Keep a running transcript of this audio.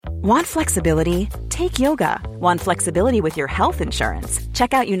Want flexibility? Take yoga. Want flexibility with your health insurance?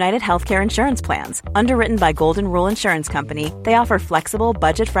 Check out United Healthcare Insurance Plans. Underwritten by Golden Rule Insurance Company, they offer flexible,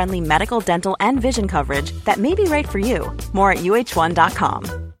 budget-friendly medical, dental, and vision coverage that may be right for you. More at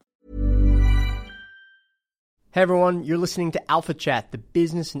uh1.com. Hey everyone, you're listening to Alpha Chat, the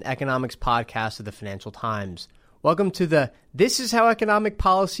business and economics podcast of the Financial Times. Welcome to the This is How Economic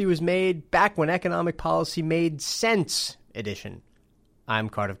Policy Was Made Back When Economic Policy Made Sense edition. I'm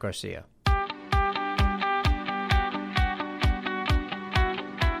Cardiff Garcia.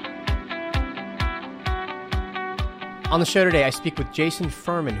 On the show today, I speak with Jason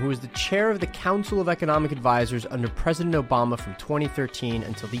Furman, who was the chair of the Council of Economic Advisors under President Obama from 2013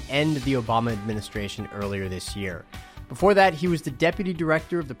 until the end of the Obama administration earlier this year. Before that, he was the deputy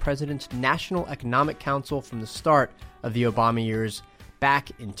director of the president's National Economic Council from the start of the Obama years back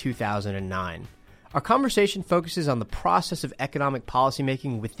in 2009. Our conversation focuses on the process of economic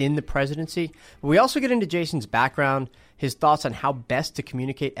policymaking within the presidency, but we also get into Jason's background, his thoughts on how best to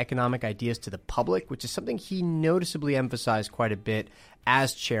communicate economic ideas to the public, which is something he noticeably emphasized quite a bit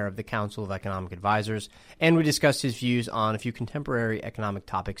as chair of the Council of Economic Advisors, and we discussed his views on a few contemporary economic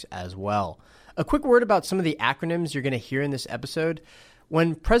topics as well. A quick word about some of the acronyms you're going to hear in this episode.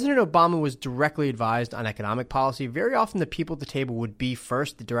 When President Obama was directly advised on economic policy, very often the people at the table would be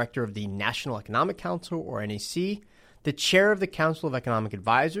first the director of the National Economic Council, or NEC, the chair of the Council of Economic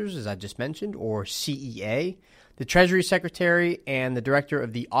Advisors, as I just mentioned, or CEA, the Treasury Secretary, and the director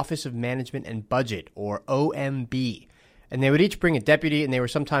of the Office of Management and Budget, or OMB. And they would each bring a deputy, and they were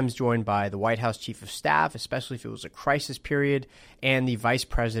sometimes joined by the White House Chief of Staff, especially if it was a crisis period, and the Vice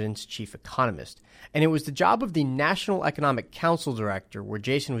President's Chief Economist. And it was the job of the National Economic Council Director, where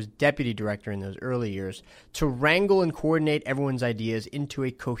Jason was deputy director in those early years, to wrangle and coordinate everyone's ideas into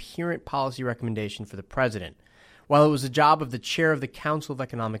a coherent policy recommendation for the president. While it was the job of the chair of the Council of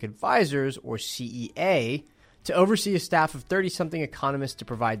Economic Advisors, or CEA, to oversee a staff of 30-something economists to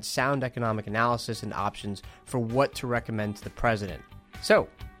provide sound economic analysis and options for what to recommend to the president. So,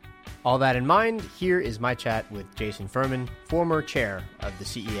 all that in mind, here is my chat with Jason Furman, former chair of the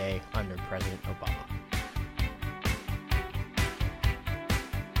CEA under President Obama.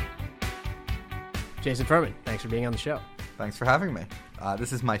 Jason Furman, thanks for being on the show. Thanks for having me.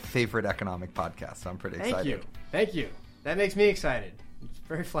 This is my favorite economic podcast, so I'm pretty excited. Thank you. That makes me excited. It's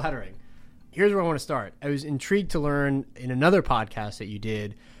very flattering. Here's where I want to start. I was intrigued to learn in another podcast that you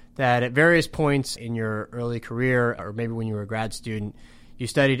did that at various points in your early career, or maybe when you were a grad student, you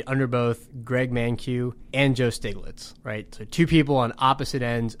studied under both Greg Mankiw and Joe Stiglitz, right? So two people on opposite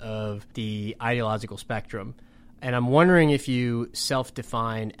ends of the ideological spectrum. And I'm wondering if you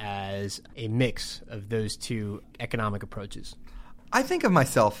self-define as a mix of those two economic approaches. I think of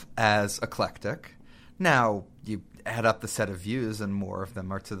myself as eclectic. Now, you add up the set of views, and more of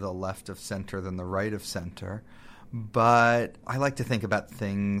them are to the left of center than the right of center. But I like to think about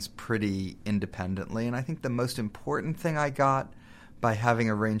things pretty independently, and I think the most important thing I got by having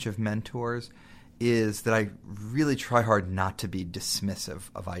a range of mentors is that I really try hard not to be dismissive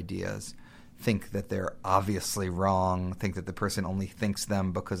of ideas, think that they're obviously wrong, think that the person only thinks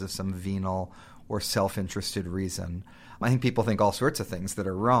them because of some venal or self-interested reason. I think people think all sorts of things that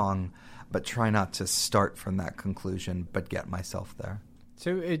are wrong, but try not to start from that conclusion, but get myself there.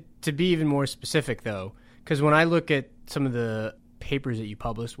 So to be even more specific, though, because when I look at some of the papers that you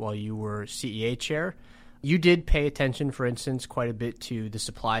published while you were CEA chair, you did pay attention, for instance, quite a bit to the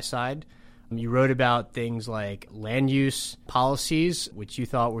supply side. You wrote about things like land use policies, which you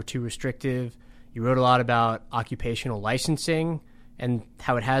thought were too restrictive. You wrote a lot about occupational licensing and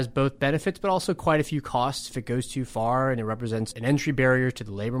how it has both benefits but also quite a few costs if it goes too far and it represents an entry barrier to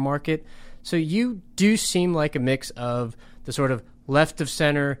the labor market. So you do seem like a mix of the sort of left of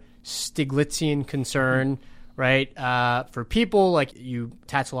center Stiglitzian concern, right? For people, like you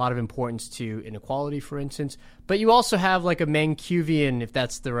attach a lot of importance to inequality, for instance, but you also have like a Mankiwian, if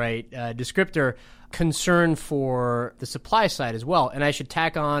that's the right descriptor, concern for the supply side as well. And I should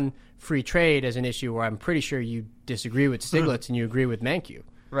tack on free trade as an issue where I'm pretty sure you disagree with Stiglitz and you agree with Mankiw.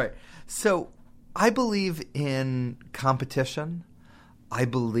 Right. So I believe in competition. I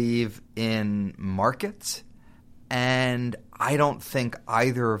believe in markets. And I don't think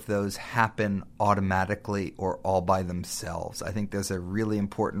either of those happen automatically or all by themselves. I think there's a really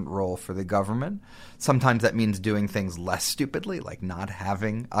important role for the government. Sometimes that means doing things less stupidly, like not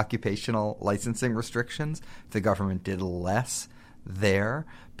having occupational licensing restrictions. If the government did less there,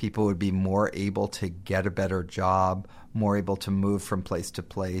 people would be more able to get a better job, more able to move from place to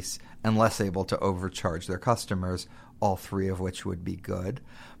place, and less able to overcharge their customers, all three of which would be good.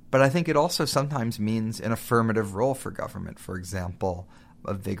 But I think it also sometimes means an affirmative role for government. For example,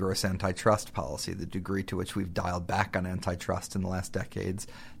 a vigorous antitrust policy. The degree to which we've dialed back on antitrust in the last decades,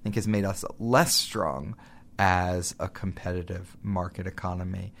 I think, has made us less strong as a competitive market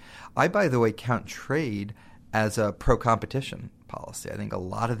economy. I, by the way, count trade as a pro-competition policy. I think a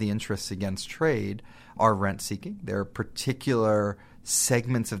lot of the interests against trade are rent-seeking. There are particular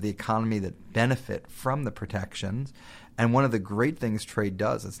segments of the economy that benefit from the protections. And one of the great things trade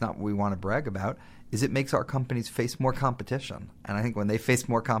does, it's not what we want to brag about, is it makes our companies face more competition. And I think when they face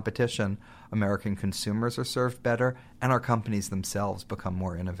more competition, American consumers are served better and our companies themselves become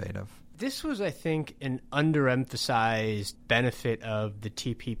more innovative. This was, I think, an underemphasized benefit of the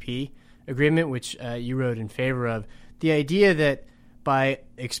TPP agreement, which you wrote in favor of. The idea that by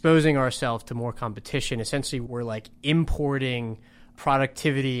exposing ourselves to more competition, essentially we're like importing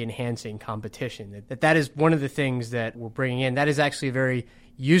productivity-enhancing competition. That is one of the things that we're bringing in. That is actually a very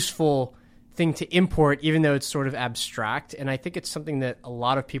useful thing to import, even though it's sort of abstract. And I think it's something that a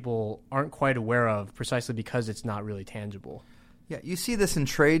lot of people aren't quite aware of precisely because it's not really tangible. Yeah, you see this in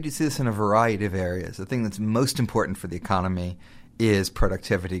trade. You see this in a variety of areas. The thing that's most important for the economy is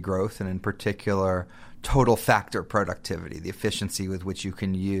productivity growth, and in particular, total factor productivity, the efficiency with which you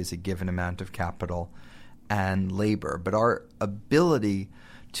can use a given amount of capital and labor. But our ability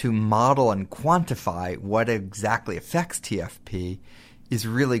to model and quantify what exactly affects TFP is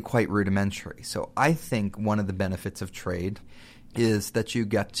really quite rudimentary. So I think one of the benefits of trade is that you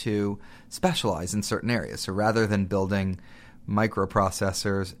get to specialize in certain areas. So rather than building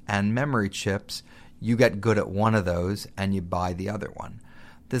microprocessors and memory chips, you get good at one of those and you buy the other one.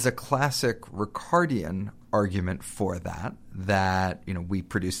 There's a classic Ricardian argument for that we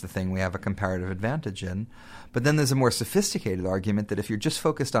produce the thing we have a comparative advantage in. But then there's a more sophisticated argument that if you're just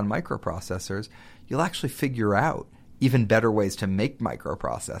focused on microprocessors, you'll actually figure out even better ways to make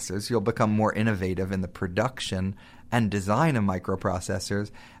microprocessors. You'll become more innovative in the production and design of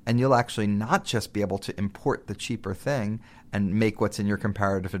microprocessors, and you'll actually not just be able to import the cheaper thing and make what's in your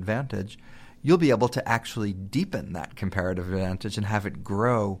comparative advantage. You'll be able to actually deepen that comparative advantage and have it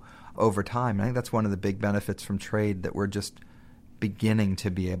grow over time. And I think that's one of the big benefits from trade that we're just beginning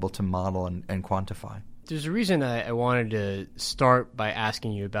to be able to model and quantify. There's a reason I wanted to start by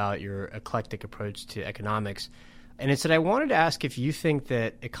asking you about your eclectic approach to economics. And it's that I wanted to ask if you think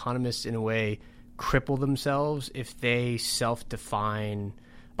that economists, in a way, cripple themselves if they self-define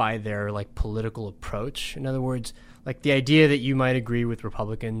by their political approach. In other words, the idea that you might agree with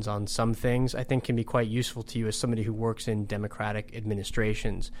Republicans on some things, I think can be quite useful to you as somebody who works in Democratic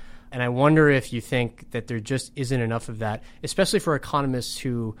administrations. And I wonder if you think that there just isn't enough of that, especially for economists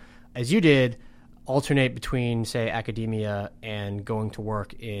who, as you did, alternate between, say, academia and going to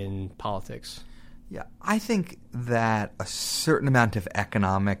work in politics. Yeah, I think that a certain amount of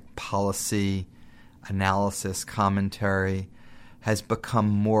economic policy analysis, commentary has become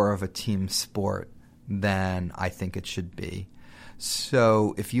more of a team sport than I think it should be.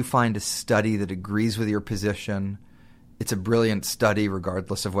 So if you find a study that agrees with your position, it's a brilliant study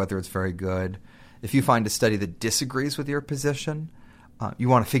regardless of whether it's very good. If you find a study that disagrees with your position, you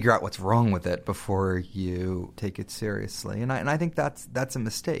want to figure out what's wrong with it before you take it seriously. And I think that's a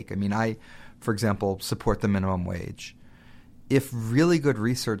mistake. I mean, I, for example, support the minimum wage. If really good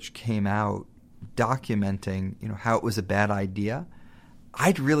research came out documenting, how it was a bad idea,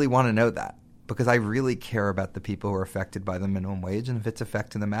 I'd really want to know that, because I really care about the people who are affected by the minimum wage, and if it's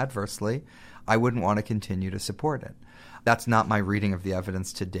affecting them adversely, I wouldn't want to continue to support it. That's not my reading of the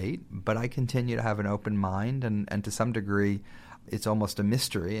evidence to date, but I continue to have an open mind, and to some degree, it's almost a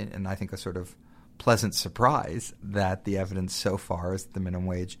mystery, and I think a sort of pleasant surprise that the evidence so far is that the minimum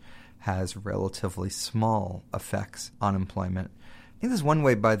wage has relatively small effects on employment. I think there's one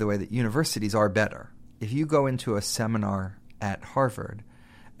way, by the way, that universities are better. If you go into a seminar at Harvard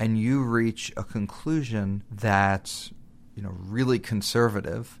and you reach a conclusion that's really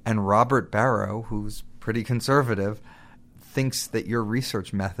conservative, and Robert Barrow, who's pretty conservative, thinks that your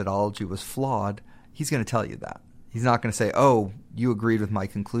research methodology was flawed, he's going to tell you that. He's not going to say, oh, you agreed with my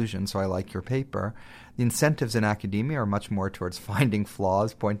conclusion, so I like your paper. The incentives in academia are much more towards finding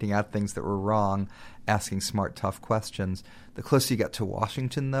flaws, pointing out things that were wrong, asking smart, tough questions. The closer you get to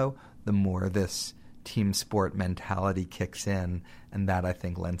Washington, though, the more this team sport mentality kicks in, and that, I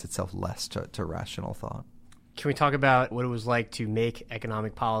think, lends itself less to rational thought. Can we talk about what it was like to make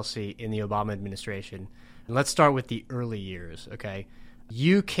economic policy in the Obama administration? And let's start with the early years, okay?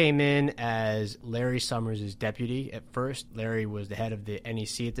 You came in as Larry Summers' deputy at first. Larry was the head of the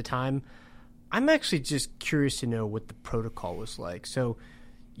NEC at the time. I'm actually just curious to know what the protocol was like. So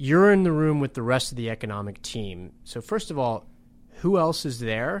you're in the room with the rest of the economic team. So first of all, who else is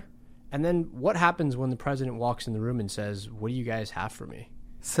there? And then what happens when the president walks in the room and says, what do you guys have for me?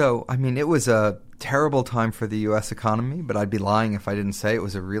 So, I mean, it was a terrible time for the U.S. economy, but I'd be lying if I didn't say it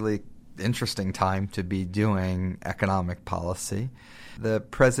was a really interesting time to be doing economic policy. The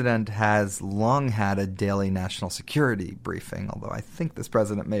president has long had a daily national security briefing, although I think this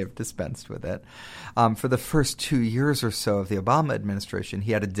president may have dispensed with it. For the first 2 years or so of the Obama administration,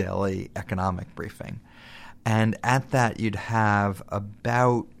 he had a daily economic briefing. And at that, you'd have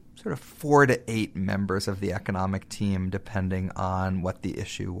about sort of 4 to 8 members of the economic team, depending on what the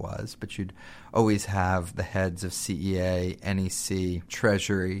issue was. But you'd always have the heads of CEA, NEC,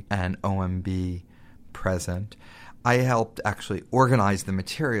 Treasury, and OMB present. I helped actually organize the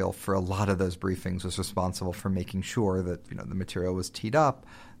material for a lot of those briefings, was responsible for making sure that the material was teed up,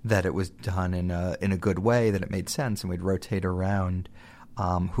 that it was done in a good way, that it made sense, and we'd rotate around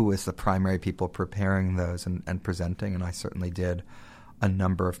who was the primary people preparing those and presenting, and I certainly did a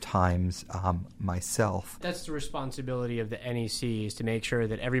number of times myself. That's the responsibility of the NEC, is to make sure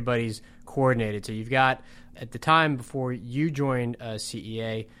that everybody's coordinated. So you've got, at the time before you joined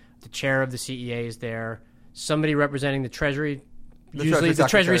CEA, the chair of the CEA is there, somebody representing the Treasury, usually the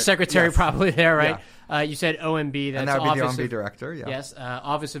Treasury Secretary, yes. Probably there, right? Yeah. You said OMB. That's and that would be the OMB director, yeah. Yes,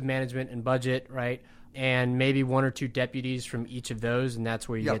 Office of Management and Budget, right? And maybe 1 or 2 deputies from each of those, and that's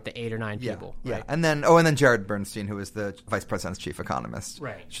where you get the 8 or 9 people. Yeah, right? and then Jared Bernstein, who was the vice president's chief economist.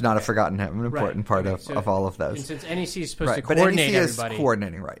 Right. Should not have forgotten him, an important part of all of those. And since NEC is supposed to coordinate everybody. But NEC is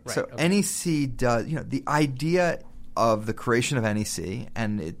coordinating, right. So NEC does, the idea of the creation of NEC,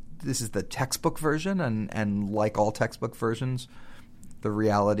 and this is the textbook version, and like all textbook versions, the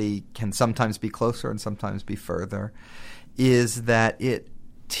reality can sometimes be closer and sometimes be further, is that it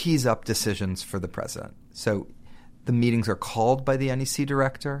tees up decisions for the president. So the meetings are called by the NEC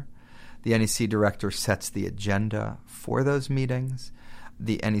director. The NEC director sets the agenda for those meetings.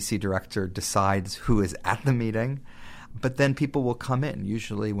 The NEC director decides who is at the meeting. But then people will come in.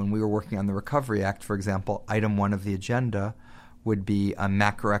 Usually when we were working on the Recovery Act, for example, item 1 of the agenda would be a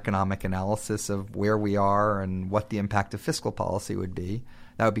macroeconomic analysis of where we are and what the impact of fiscal policy would be.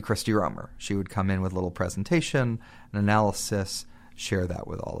 That would be Christy Romer. She would come in with a little presentation, an analysis, share that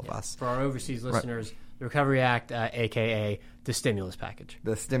with all of us. For our overseas listeners, the Recovery Act, a.k.a. the stimulus package.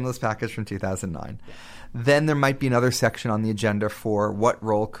 The stimulus package from 2009. Yeah. Then there might be another section on the agenda for what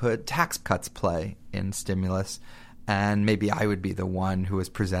role could tax cuts play in stimulus, and maybe I would be the one who is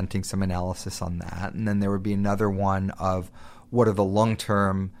presenting some analysis on that. And then there would be another one of what are the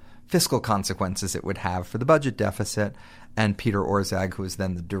long-term fiscal consequences it would have for the budget deficit, and Peter Orszag, who is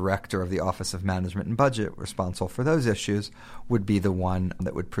then the director of the Office of Management and Budget, responsible for those issues, would be the one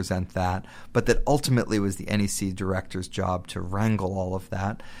that would present that. But that ultimately was the NEC director's job to wrangle all of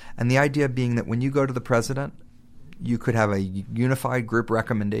that. And the idea being that when you go to the president, you could have a unified group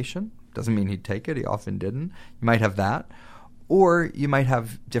recommendation. Doesn't mean he'd take it. He often didn't. You might have that. Or you might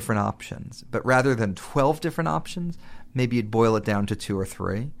have different options. But rather than 12 different options, maybe you'd boil it down to 2 or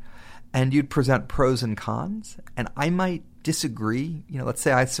 3. And you'd present pros and cons, and I might disagree. Let's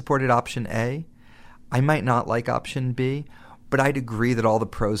say I supported option A. I might not like option B, but I'd agree that all the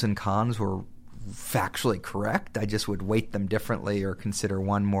pros and cons were factually correct. I just would weight them differently or consider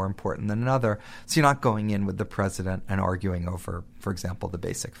one more important than another. So you're not going in with the president and arguing over, for example, the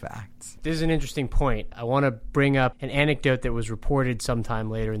basic facts. This is an interesting point. I want to bring up an anecdote that was reported sometime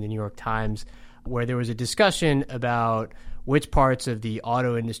later in the New York Times, where there was a discussion about which parts of the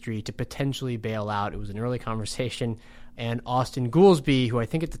auto industry to potentially bail out. It was an early conversation. And Austin Goolsbee, who I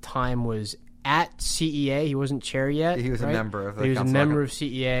think at the time was at CEA, he wasn't chair yet. He was right? a member of the He was a council. member of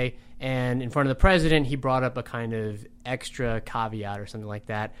CEA. And in front of the president, he brought up a kind of extra caveat or something like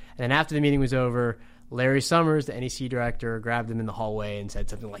that. And then after the meeting was over, Larry Summers, the NEC director, grabbed him in the hallway and said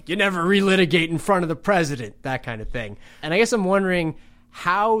something like, "You never relitigate in front of the president," that kind of thing. And I guess I'm wondering,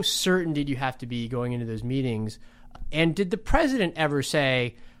 how certain did you have to be going into those meetings? And did the president ever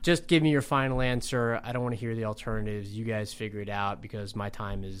say, just give me your final answer, I don't want to hear the alternatives, you guys figure it out because my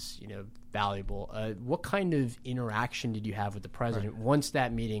time is valuable? What kind of interaction did you have with the president once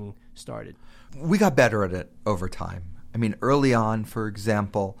that meeting started? We got better at it over time. I mean, early on, for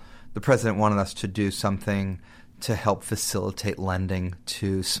example, the president wanted us to do something to help facilitate lending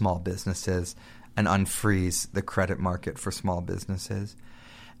to small businesses and unfreeze the credit market for small businesses.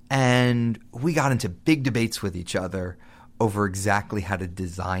 And we got into big debates with each other over exactly how to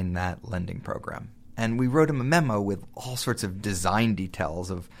design that lending program. And we wrote him a memo with all sorts of design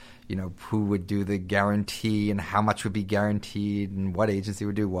details of, who would do the guarantee and how much would be guaranteed and what agency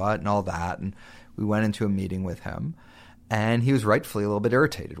would do what and all that. And we went into a meeting with him, and he was rightfully a little bit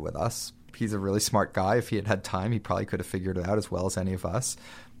irritated with us. He's a really smart guy. If he had had time, he probably could have figured it out as well as any of us.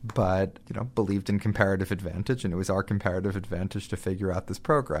 but believed in comparative advantage, and it was our comparative advantage to figure out this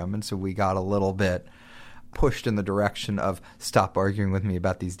program. And so we got a little bit pushed in the direction of stop arguing with me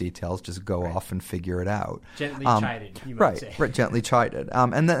about these details, just go off and figure it out. Gently chided, you might say. Right, gently chided.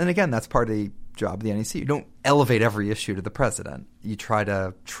 And again, that's part of the job of the NEC. You don't elevate every issue to the president. You try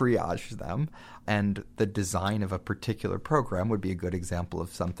to triage them, and the design of a particular program would be a good example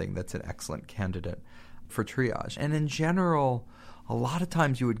of something that's an excellent candidate for triage. And in general, a lot of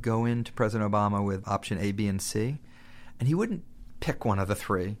times you would go into President Obama with option A, B, and C, and he wouldn't pick one of the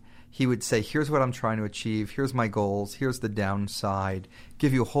three. He would say, here's what I'm trying to achieve, here's my goals, here's the downside,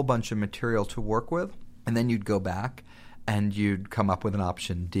 give you a whole bunch of material to work with, and then you'd go back and you'd come up with an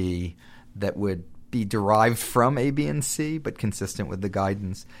option D that would be derived from A, B, and C, but consistent with the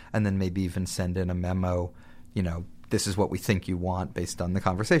guidance, and then maybe even send in a memo, this is what we think you want based on the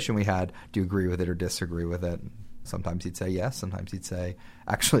conversation we had. Do you agree with it or disagree with it? Sometimes he'd say yes. Sometimes he'd say,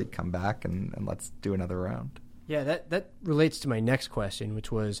 actually, come back and let's do another round. Yeah, that relates to my next question,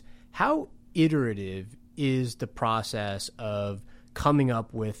 which was how iterative is the process of coming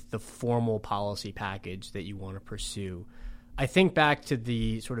up with the formal policy package that you want to pursue? I think back to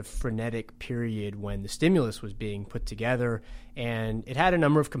the sort of frenetic period when the stimulus was being put together, and it had a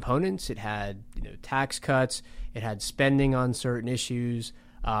number of components. It had tax cuts, it had spending on certain issues,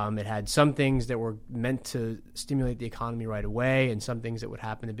 it had some things that were meant to stimulate the economy right away and some things that would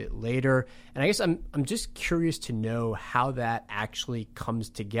happen a bit later. And I guess I'm just curious to know how that actually comes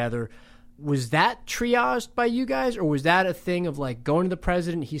together. Was that triaged by you guys, or was that a thing of like going to the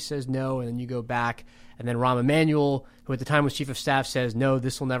president, he says no, and then you go back, and then Rahm Emanuel, who at the time was chief of staff, says no,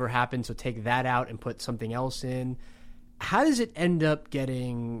 this will never happen, so take that out and put something else in? How does it end up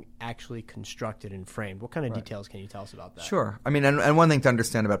getting actually constructed and framed? What kind of details can you tell us about that? Sure. I mean, and one thing to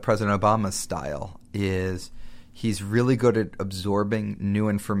understand about President Obama's style is he's really good at absorbing new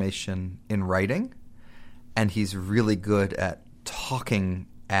information in writing, and he's really good at talking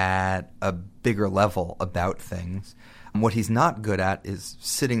at a bigger level about things. What he's not good at is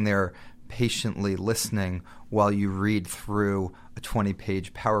sitting there patiently listening while you read through a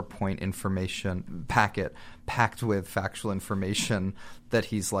 20-page PowerPoint information packet packed with factual information that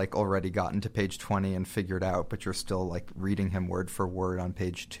he's like already gotten to page 20 and figured out, but you're still like reading him word for word on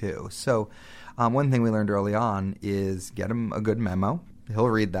page 2. So one thing we learned early on is get him a good memo. He'll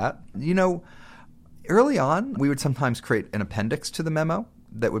read that. Early on, we would sometimes create an appendix to the memo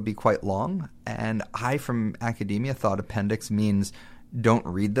that would be quite long, and I, from academia, thought appendix means don't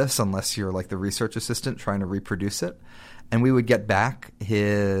read this unless you're like the research assistant trying to reproduce it. And we would get back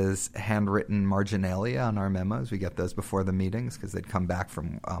his handwritten marginalia on our memos. We get those before the meetings because they'd come back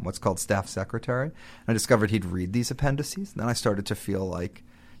from what's called staff secretary. And I discovered he'd read these appendices. And then I started to feel like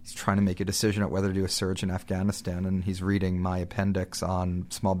he's trying to make a decision on whether to do a surge in Afghanistan, and he's reading my appendix on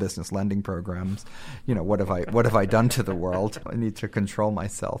small business lending programs. What have I done to the world? I need to control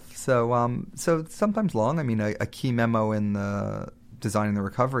myself. So sometimes long. I mean, a key memo in the Designing the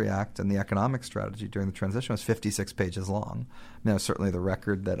Recovery Act and the economic strategy during the transition was 56 pages long. That was certainly the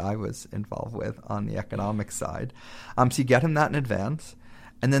record that I was involved with on the economic side. So you get him that in advance,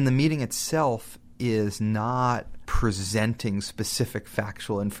 and then the meeting itself is not presenting specific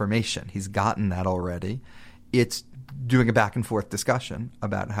factual information. He's gotten that already. It's doing a back and forth discussion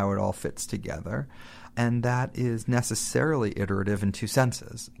about how it all fits together. And that is necessarily iterative in two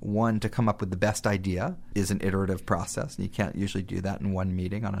senses. One, to come up with the best idea is an iterative process. And you can't usually do that in one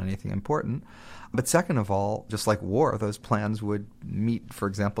meeting on anything important. But second of all, just like war, those plans would meet, for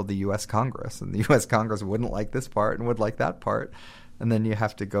example, the U.S. Congress. And the U.S. Congress wouldn't like this part and would like that part. And then you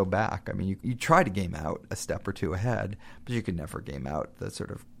have to go back. I mean, you try to game out a step or two ahead, but you could never game out the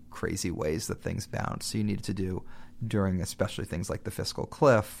sort of crazy ways that things bounce. So you need to do, during especially things like the fiscal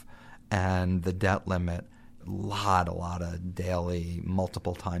cliff and the debt limit, a lot of daily,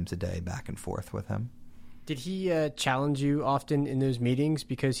 multiple times a day back and forth with him. Did he challenge you often in those meetings?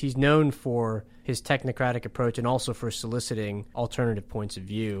 Because he's known for his technocratic approach and also for soliciting alternative points of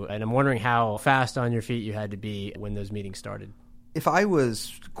view. And I'm wondering how fast on your feet you had to be when those meetings started. If I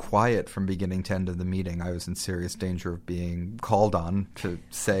was quiet from beginning to end of the meeting, I was in serious danger of being called on to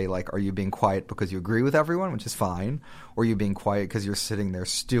say, like, are you being quiet because you agree with everyone, which is fine, or are you being quiet because you're sitting there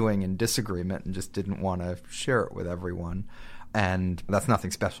stewing in disagreement and just didn't want to share it with everyone? And that's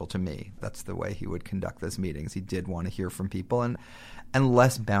nothing special to me. That's the way he would conduct those meetings. He did want to hear from people and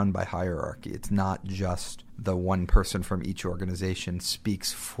less bound by hierarchy. It's not just the one person from each organization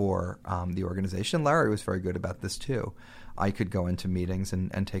speaks for the organization. Larry was very good about this too. I could go into meetings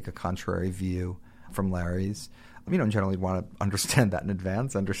and take a contrary view from Larry's. Generally want to understand that in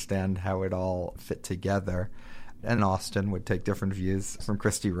advance, understand how it all fit together. And Austin would take different views from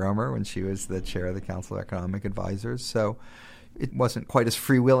Christy Romer when she was the chair of the Council of Economic Advisors. So it wasn't quite as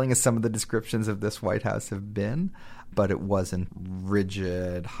freewheeling as some of the descriptions of this White House have been, but it wasn't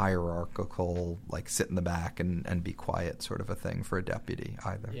rigid, hierarchical, like sit in the back and be quiet sort of a thing for a deputy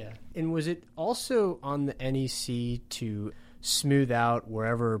either. Yeah. And was it also on the NEC to smooth out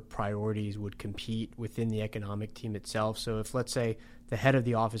wherever priorities would compete within the economic team itself? So if, let's say, the head of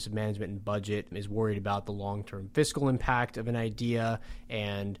the Office of Management and Budget is worried about the long-term fiscal impact of an idea,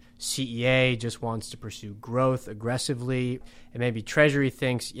 and CEA just wants to pursue growth aggressively, and maybe Treasury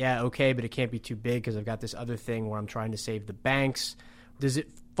thinks, yeah, okay, but it can't be too big because I've got this other thing where I'm trying to save the banks. Does it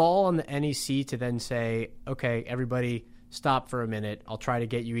fall on the NEC to then say, okay, everybody stop for a minute. I'll try to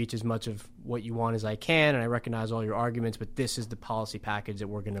get you each as much of what you want as I can, and I recognize all your arguments, but this is the policy package that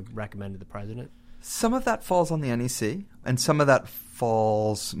we're going to recommend to the president? Some of that falls on the NEC, and some of that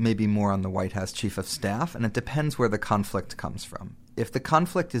falls maybe more on the White House Chief of Staff, and it depends where the conflict comes from. If the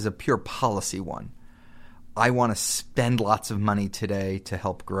conflict is a pure policy one, I want to spend lots of money today to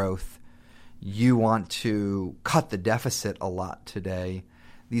help growth. You want to cut the deficit a lot today.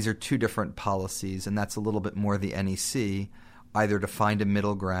 These are two different policies, and that's a little bit more the NEC, either to find a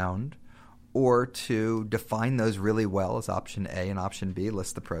middle ground or to define those really well as option A and option B,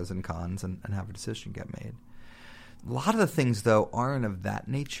 list the pros and cons, and have a decision get made. A lot of the things, though, aren't of that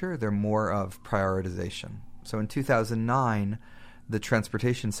nature. They're more of prioritization. So in 2009, the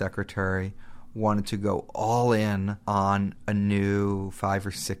Transportation Secretary wanted to go all in on a new 5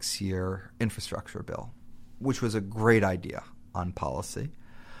 or 6 year infrastructure bill, which was a great idea on policy.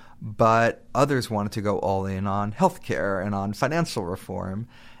 But others wanted to go all in on healthcare and on financial reform.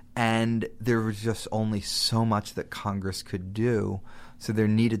 And there was just only so much that Congress could do. So there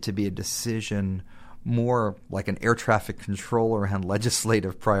needed to be a decision more like an air traffic control around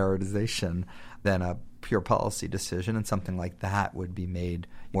legislative prioritization than a pure policy decision. And something like that would be made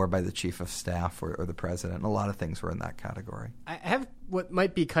more by the chief of staff or the president. And a lot of things were in that category. I have what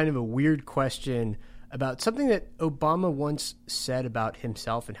might be kind of a weird question about something that Obama once said about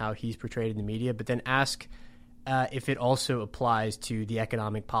himself and how he's portrayed in the media, but then ask if it also applies to the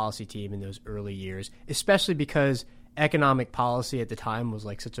economic policy team in those early years, especially because economic policy at the time was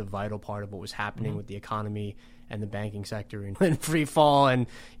like such a vital part of what was happening with the economy and the banking sector in free fall, and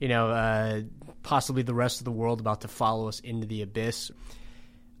possibly the rest of the world about to follow us into the abyss.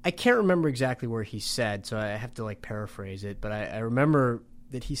 I can't remember exactly where he said, so I have to paraphrase it, but I remember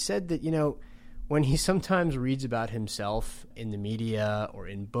that he said that, when he sometimes reads about himself in the media or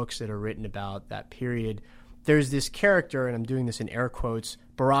in books that are written about that period, there's this character, and I'm doing this in air quotes,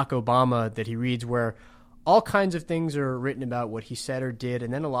 Barack Obama, that he reads where all kinds of things are written about what he said or did,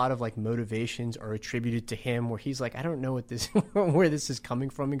 and then a lot of motivations are attributed to him where he's like, I don't know where this is coming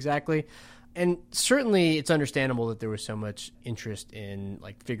from exactly. And certainly it's understandable that there was so much interest in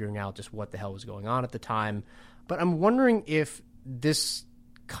figuring out just what the hell was going on at the time. But I'm wondering if this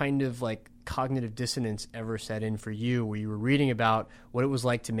kind of cognitive dissonance ever set in for you, where you were reading about what it was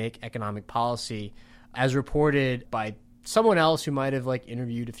like to make economic policy as reported by someone else who might have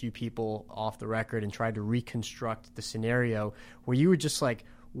interviewed a few people off the record and tried to reconstruct the scenario, where you were just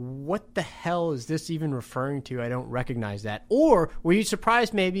what the hell is this even referring to? I don't recognize that. Or were you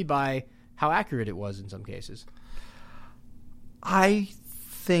surprised maybe by how accurate it was in some cases? I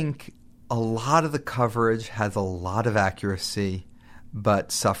think a lot of the coverage has a lot of accuracy,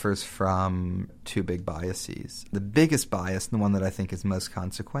 but suffers from two big biases. The biggest bias, and the one that I think is most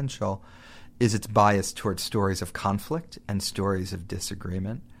consequential, is its bias towards stories of conflict and stories of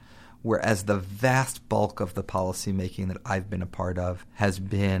disagreement, whereas the vast bulk of the policymaking that I've been a part of has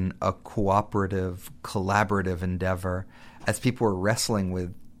been a cooperative, collaborative endeavor as people were wrestling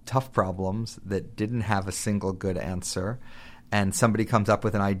with tough problems that didn't have a single good answer, and somebody comes up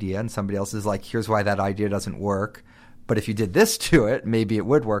with an idea and somebody else is like, here's why that idea doesn't work, but if you did this to it, maybe it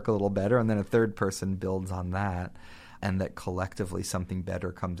would work a little better, and then a third person builds on that. And that collectively something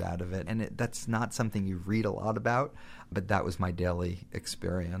better comes out of it. And that's not something you read a lot about, but that was my daily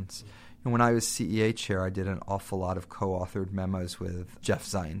experience. And when I was CEA chair, I did an awful lot of co-authored memos with Jeff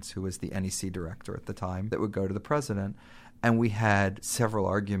Zients, who was the NEC director at the time, that would go to the president. And we had several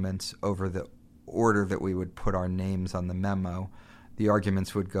arguments over the order that we would put our names on the memo. The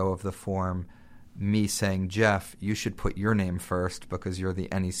arguments would go of the form, me saying, Jeff, you should put your name first because you're the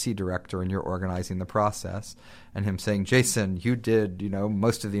NEC director and you're organizing the process. And him saying, Jason, you did,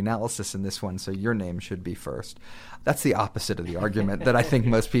 most of the analysis in this one, so your name should be first. That's the opposite of the argument that I think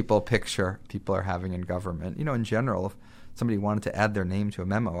most people picture people are having in government. In general, if somebody wanted to add their name to a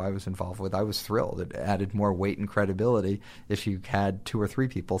memo I was involved with, I was thrilled. It added more weight and credibility if you had 2 or 3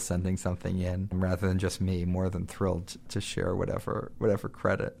 people sending something in rather than just me. More than thrilled to share whatever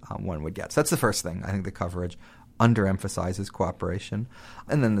credit one would get. So that's the first thing. I think the coverage underemphasizes cooperation.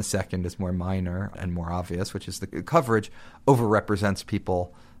 And then the second is more minor and more obvious, which is the coverage overrepresents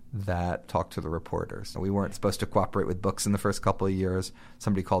people that talk to the reporters. We weren't supposed to cooperate with books in the first couple of years.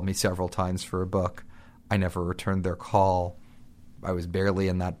 Somebody called me several times for a book. I never returned their call. I was barely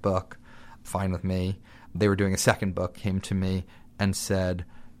in that book. Fine with me. They were doing a second book, came to me and said,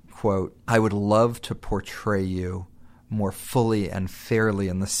 quote, "I would love to portray you more fully and fairly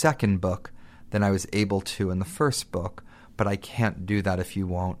in the second book than I was able to in the first book, but I can't do that if you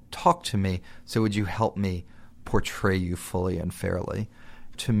won't talk to me. So would you help me portray you fully and fairly?"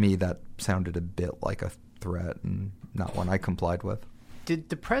 To me, that sounded a bit like a threat and not one I complied with. Did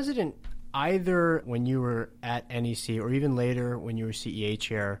the president, either when you were at NEC or even later when you were CEA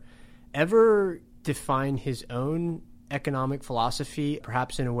chair, ever define his own economic philosophy,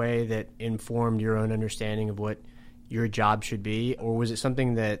 perhaps in a way that informed your own understanding of what your job should be? Or was it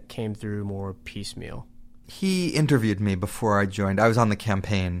something that came through more piecemeal? He interviewed me before I joined. I was on the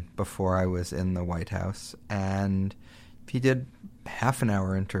campaign before I was in the White House, and he did half an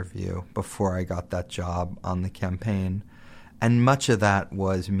hour interview before I got that job on the campaign. And much of that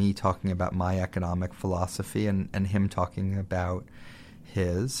was me talking about my economic philosophy and him talking about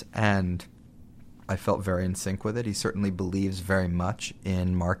his. And I felt very in sync with it. He certainly believes very much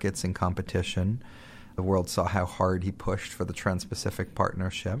in markets and competition. The world saw how hard he pushed for the Trans-Pacific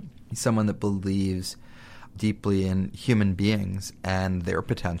Partnership. He's someone that believes deeply in human beings and their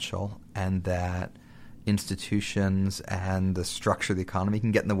potential, and that institutions and the structure of the economy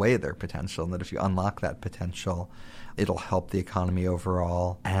can get in the way of their potential, and that if you unlock that potential, it'll help the economy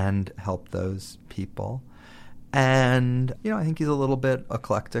overall and help those people. And, I think he's a little bit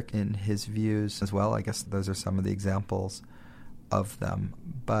eclectic in his views as well. I guess those are some of the examples of them.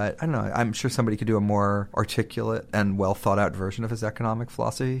 But I don't know, I'm sure somebody could do a more articulate and well thought out version of his economic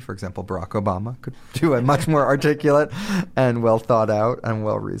philosophy. For example, Barack Obama could do a much more articulate and well thought out and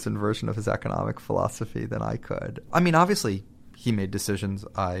well reasoned version of his economic philosophy than I could. I mean, obviously, he made decisions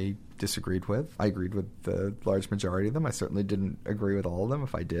I disagreed with. I agreed with the large majority of them. I certainly didn't agree with all of them.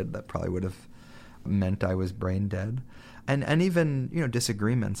 If I did, that probably would have meant I was brain dead. And even,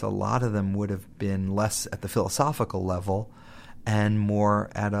 disagreements, a lot of them would have been less at the philosophical level and more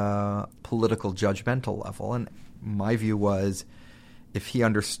at a political judgmental level. And my view was, if he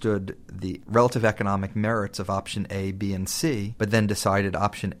understood the relative economic merits of option A, B, and C, but then decided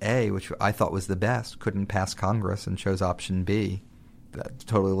option A, which I thought was the best, couldn't pass Congress and chose option B, that's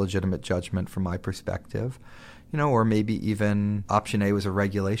totally legitimate judgment from my perspective. Or maybe even option A was a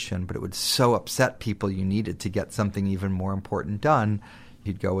regulation, but it would so upset people you needed to get something even more important done,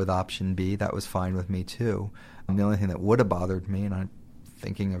 you'd go with option B. That was fine with me too. And the only thing that would have bothered me, and I'm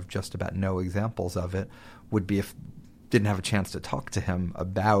thinking of just about no examples of it, would be if I didn't have a chance to talk to him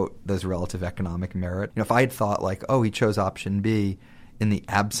about those relative economic merit. If I had thought like, oh, he chose option B in the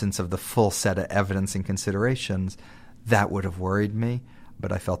absence of the full set of evidence and considerations, that would have worried me.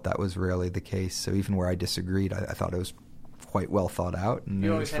 But I felt that was rarely the case. So even where I disagreed, I thought it was quite well thought out. And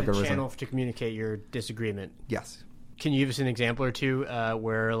you always had a channel to communicate your disagreement. Yes. Can you give us an example or two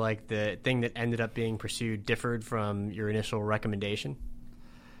where like the thing that ended up being pursued differed from your initial recommendation?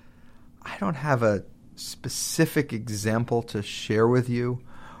 I don't have a specific example to share with you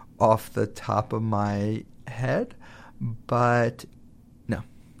off the top of my head, but no.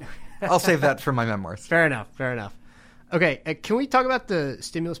 I'll save that for my memoirs. Fair enough. Okay, can we talk about the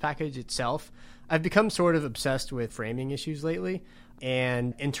stimulus package itself? I've become sort of obsessed with framing issues lately,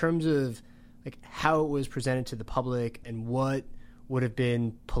 and in terms of like how it was presented to the public and what would have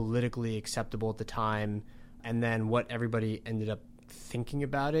been politically acceptable at the time, and then what everybody ended up thinking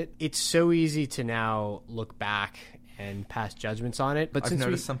about it. It's so easy to now look back and pass judgments on it. But I've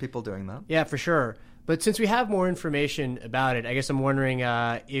noticed some people doing that. Yeah, for sure. But since we have more information about it, I guess I'm wondering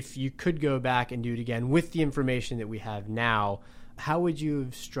if you could go back and do it again with the information that we have now, how would you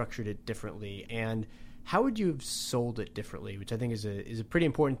have structured it differently? And how would you have sold it differently, which I think is a pretty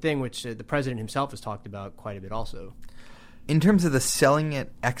important thing, which the president himself has talked about quite a bit also. In terms of the selling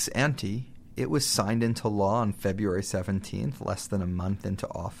it ex ante, it was signed into law on February 17th, less than a month into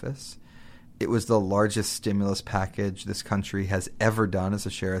office. It was the largest stimulus package this country has ever done as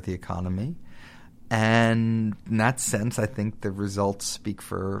a share of the economy. And in that sense, I think the results speak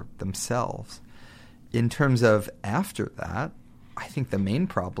for themselves. In terms of after that, I think the main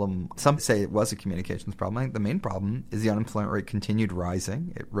problem, some say it was a communications problem. I think the main problem is the unemployment rate continued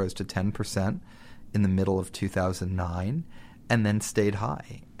rising. It rose to 10% in the middle of 2009 and then stayed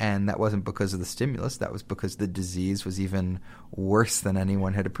high. And that wasn't because of the stimulus. That was because the disease was even worse than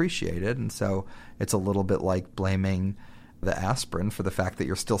anyone had appreciated. And so it's a little bit like blaming the aspirin for the fact that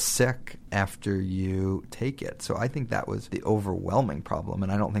you're still sick after you take it. So I think that was the overwhelming problem,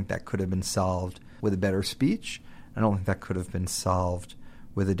 and I don't think that could have been solved with a better speech. I don't think that could have been solved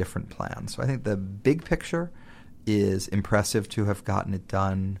with a different plan. So I think the big picture is impressive to have gotten it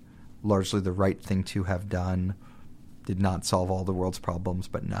done, largely the right thing to have done. Did not solve all the world's problems,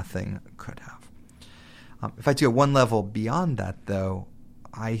 but nothing could have. If I go one level beyond that, though,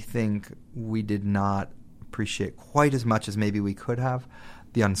 I think we did not appreciate quite as much as maybe we could have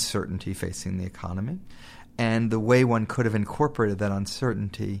the uncertainty facing the economy. And the way one could have incorporated that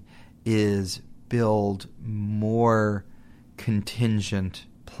uncertainty is build more contingent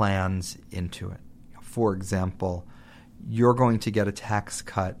plans into it. For example, you're going to get a tax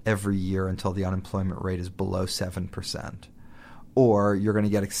cut every year until the unemployment rate is below 7%. Or you're going to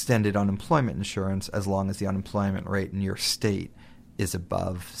get extended unemployment insurance as long as the unemployment rate in your state is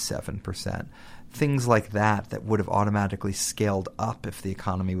above 7%. Things like that would have automatically scaled up if the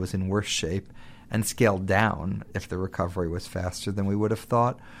economy was in worse shape and scaled down if the recovery was faster than we would have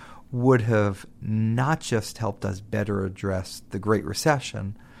thought, would have not just helped us better address the Great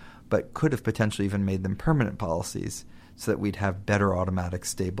Recession, but could have potentially even made them permanent policies so that we'd have better automatic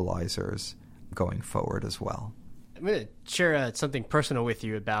stabilizers going forward as well. I'm going to share something personal with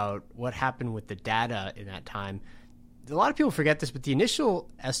you about what happened with the data in that time. A lot of people forget this, but the initial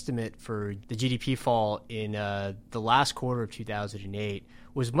estimate for the GDP fall in the last quarter of 2008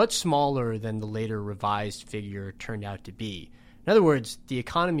 was much smaller than the later revised figure turned out to be. In other words, the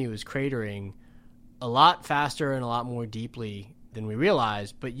economy was cratering a lot faster and a lot more deeply than we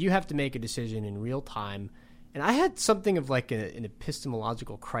realized, but you have to make a decision in real time. And I had something of like an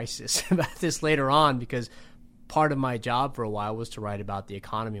epistemological crisis about this later on, because part of my job for a while was to write about the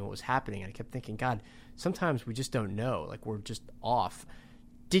economy and what was happening. And I kept thinking, God, sometimes we just don't know. Like, we're just off.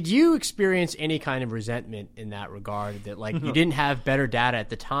 Did you experience any kind of resentment in that regard, that like you didn't have better data at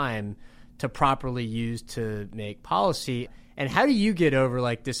the time to properly use to make policy? And how do you get over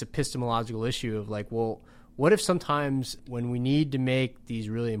like this epistemological issue of like, well, what if sometimes when we need to make these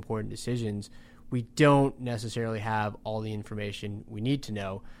really important decisions, we don't necessarily have all the information we need to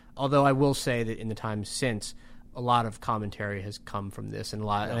know? Although I will say that in the time since, a lot of commentary has come from this, and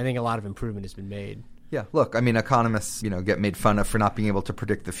I think a lot of improvement has been made. Yeah, look, I mean, economists, get made fun of for not being able to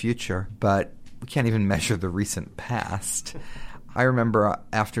predict the future, but we can't even measure the recent past. I remember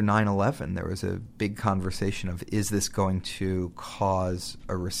after 9/11, there was a big conversation of, is this going to cause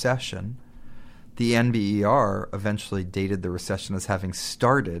a recession? The NBER eventually dated the recession as having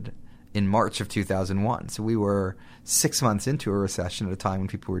started in March of 2001. So we were 6 months into a recession at a time when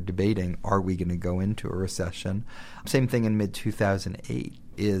people were debating, are we going to go into a recession? Same thing in mid-2008.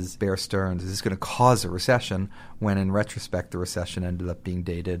 Is Bear Stearns, is this going to cause a recession, when in retrospect the recession ended up being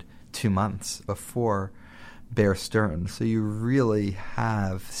dated 2 months before Bear Stearns. So you really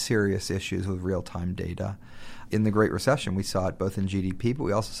have serious issues with real-time data. In the Great Recession, we saw it both in GDP, but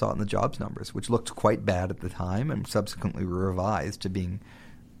we also saw it in the jobs numbers, which looked quite bad at the time and subsequently were revised to being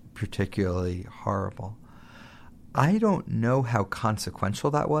particularly horrible. I don't know how consequential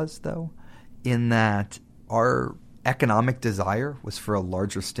that was, though, in that our economic desire was for a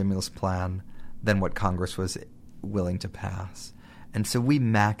larger stimulus plan than what Congress was willing to pass. And so we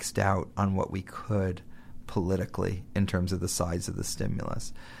maxed out on what we could politically in terms of the size of the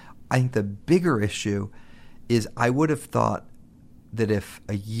stimulus. I think the bigger issue is I would have thought that if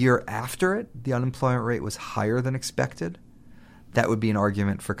a year after it, the unemployment rate was higher than expected, that would be an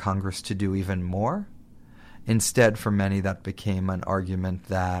argument for Congress to do even more. Instead, for many, that became an argument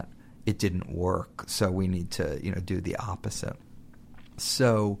that it didn't work, so we need to, do the opposite.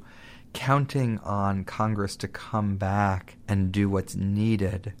 So counting on Congress to come back and do what's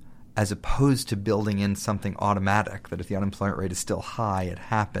needed, as opposed to building in something automatic that if the unemployment rate is still high, it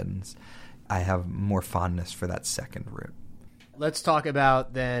happens, I have more fondness for that second route. Let's talk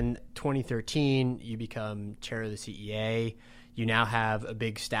about then 2013, you become chair of the CEA. You now have a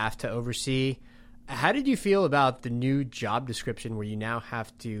big staff to oversee. How did you feel about the new job description where you now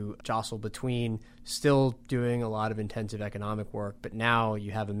have to jostle between still doing a lot of intensive economic work, but now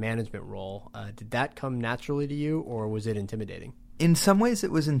you have a management role? Did that come naturally to you, or was it intimidating? In some ways,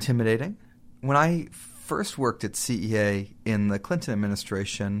 it was intimidating. When I first worked at CEA in the Clinton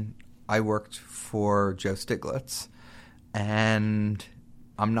administration, I worked for Joe Stiglitz, and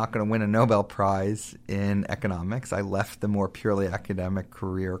I'm not going to win a Nobel Prize in economics. I left the more purely academic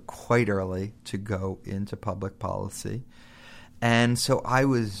career quite early to go into public policy. And so I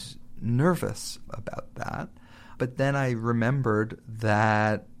was nervous about that. But then I remembered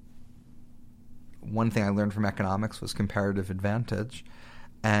that one thing I learned from economics was comparative advantage,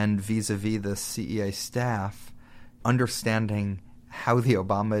 and vis-a-vis the CEA staff, understanding how the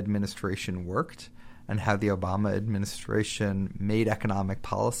Obama administration worked and how the Obama administration made economic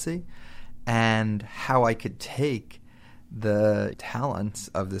policy, and how I could take the talents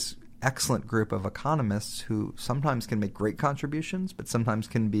of this excellent group of economists who sometimes can make great contributions, but sometimes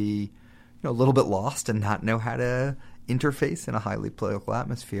can be a little bit lost and not know how to interface in a highly political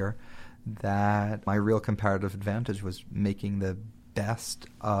atmosphere, that my real comparative advantage was making the best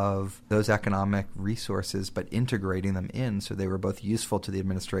of those economic resources, but integrating them in so they were both useful to the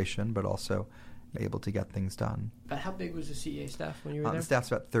administration, but also able to get things done. But how big was the CEA staff when you were there? The staff's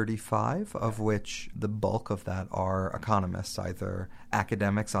about 35, of which the bulk of that are economists, either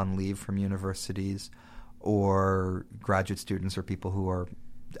academics on leave from universities or graduate students or people who are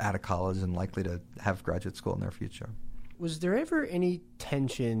out of college and likely to have graduate school in their future. Was there ever any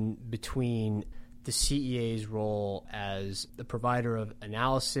tension between the CEA's role as the provider of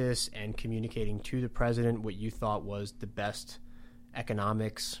analysis and communicating to the president what you thought was the best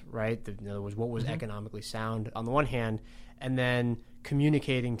economics, right? In other words, what was economically sound on the one hand, and then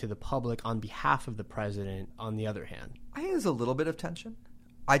communicating to the public on behalf of the president on the other hand? I think there's a little bit of tension.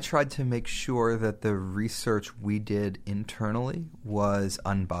 I tried to make sure that the research we did internally was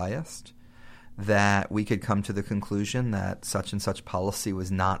unbiased, that we could come to the conclusion that such and such policy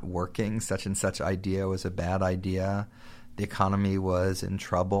was not working, such and such idea was a bad idea, the economy was in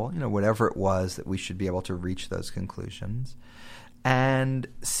trouble, whatever it was, that we should be able to reach those conclusions. And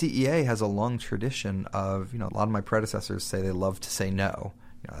CEA has a long tradition of, a lot of my predecessors say they love to say no.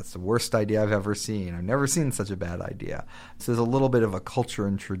 That's the worst idea I've ever seen. I've never seen such a bad idea. So there's a little bit of a culture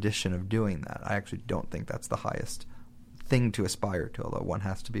and tradition of doing that. I actually don't think that's the highest thing to aspire to, although one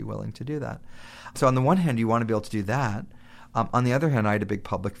has to be willing to do that. So on the one hand, you want to be able to do that. On the other hand, I had a big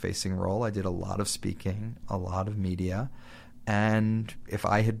public-facing role. I did a lot of speaking, a lot of media. And if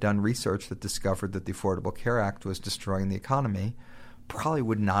I had done research that discovered that the Affordable Care Act was destroying the economy, probably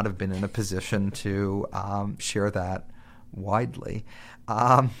would not have been in a position to share that widely.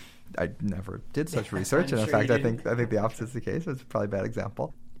 I never did such research, and in fact, I think the opposite is the case. It's probably a bad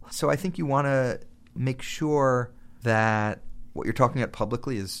example. So I think you want to make sure that what you're talking about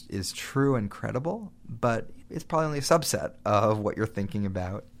publicly is true and credible, but it's probably only a subset of what you're thinking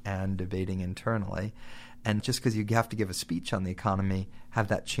about and debating internally. And just because you have to give a speech on the economy, have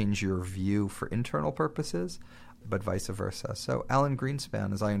that change your view for internal purposes, but vice versa. So Alan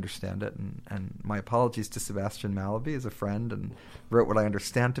Greenspan, as I understand it, and my apologies to Sebastian Mallaby as a friend, and wrote what I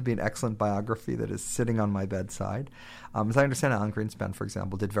understand to be an excellent biography that is sitting on my bedside. As I understand, Alan Greenspan, for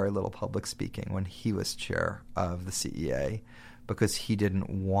example, did very little public speaking when he was chair of the CEA because he didn't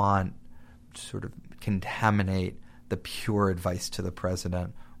want to sort of contaminate the pure advice to the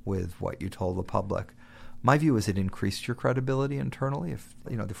president with what you told the public. My view is it increased your credibility internally. If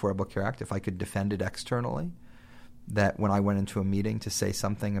the Affordable Care Act, if I could defend it externally, that when I went into a meeting to say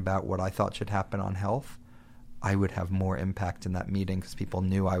something about what I thought should happen on health, I would have more impact in that meeting because people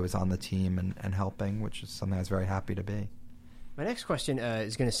knew I was on the team and helping, which is something I was very happy to be. My next question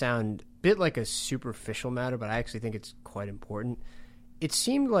is going to sound a bit like a superficial matter, but I actually think it's quite important. It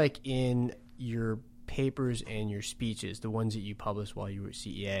seemed like in your papers and your speeches, the ones that you published while you were at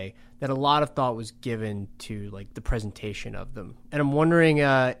CEA, that a lot of thought was given to like the presentation of them. And I'm wondering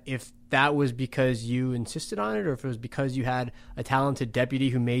if that was because you insisted on it, or if it was because you had a talented deputy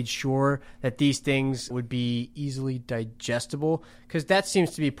who made sure that these things would be easily digestible. Because that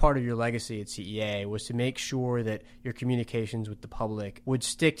seems to be part of your legacy at CEA, was to make sure that your communications with the public would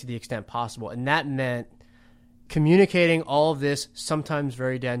stick to the extent possible. And that meant communicating all of this, sometimes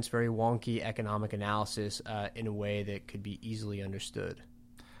very dense, very wonky economic analysis in a way that could be easily understood.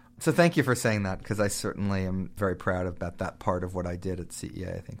 So thank you for saying that, because I certainly am very proud about that part of what I did at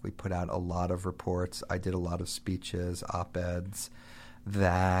CEA. I think we put out a lot of reports. I did a lot of speeches, op-eds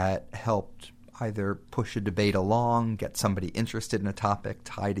that helped either push a debate along, get somebody interested in a topic,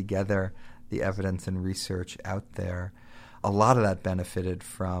 tie together the evidence and research out there. A lot of that benefited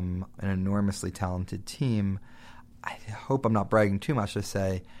from an enormously talented team. I hope I'm not bragging too much to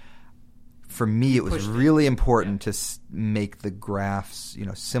say, for me, it was really important to make the graphs,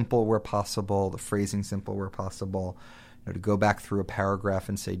 simple where possible, the phrasing simple where possible, to go back through a paragraph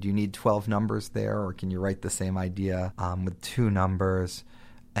and say, do you need 12 numbers there, or can you write the same idea with 2 numbers,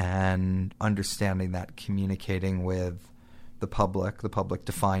 and understanding that communicating with the public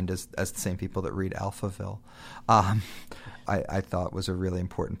defined as the same people that read Alphaville, I thought was a really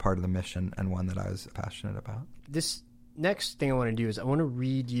important part of the mission and one that I was passionate about. This next thing I want to do is I want to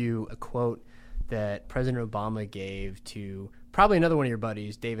read you a quote that President Obama gave to probably another one of your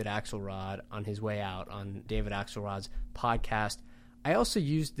buddies, David Axelrod, on his way out on David Axelrod's podcast. I also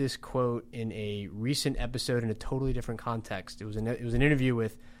used this quote in a recent episode in a totally different context. It was an interview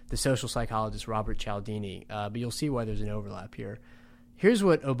with the social psychologist Robert Cialdini, but you'll see why there's an overlap here. Here's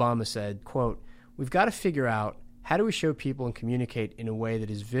what Obama said, quote, "We've got to figure out how do we show people and communicate in a way that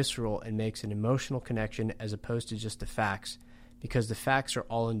is visceral and makes an emotional connection as opposed to just the facts, because the facts are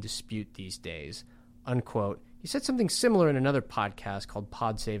all in dispute these days," unquote. He said something similar in another podcast called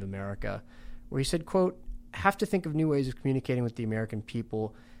Pod Save America, where he said, quote, "Have to think of new ways of communicating with the American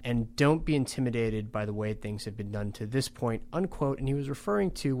people and don't be intimidated by the way things have been done to this point," unquote. And he was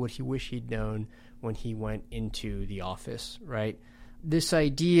referring to what he wished he'd known when he went into the office, right? This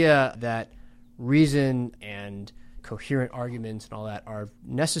idea that reason and coherent arguments and all that are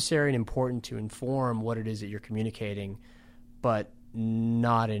necessary and important to inform what it is that you're communicating, but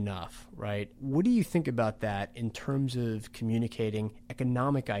not enough, right? What do you think about that in terms of communicating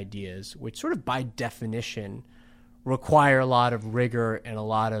economic ideas, which sort of by definition require a lot of rigor and a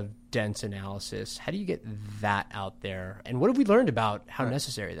lot of dense analysis? How do you get that out there? And what have we learned about how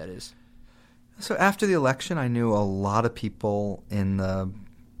necessary that is? So after the election, I knew a lot of people in the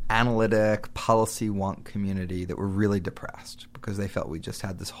analytic, policy wonk community that were really depressed because they felt we just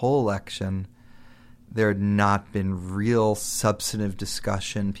had this whole election. There had not been real substantive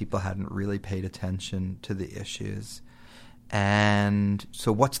discussion. People hadn't really paid attention to the issues. And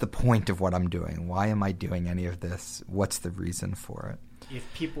so what's the point of what I'm doing? Why am I doing any of this? What's the reason for it?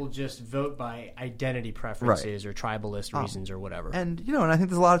 If people just vote by identity preferences or tribalist reasons or whatever. And, and I think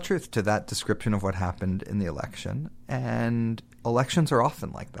there's a lot of truth to that description of what happened in the election. And elections are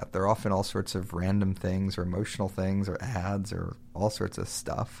often like that. They're often all sorts of random things or emotional things or ads or all sorts of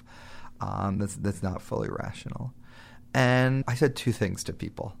stuff that's not fully rational. And I said two things to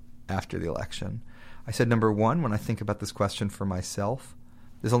people after the election. I said, number one, when I think about this question for myself,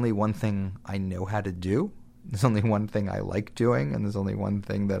 there's only one thing I know how to do. There's only one thing I like doing, and there's only one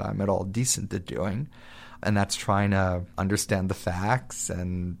thing that I'm at all decent at doing, and that's trying to understand the facts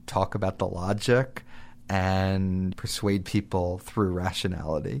and talk about the logic and persuade people through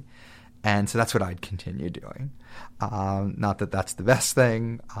rationality. And so that's what I'd continue doing. Not that that's the best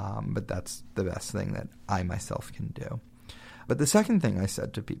thing, but that's the best thing that I myself can do. But the second thing I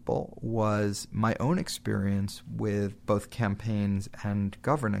said to people was my own experience with both campaigns and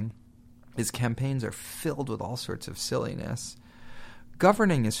governing is campaigns are filled with all sorts of silliness.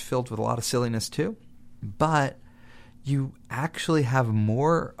 Governing is filled with a lot of silliness too, but you actually have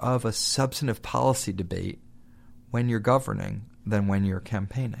more of a substantive policy debate when you're governing than when you're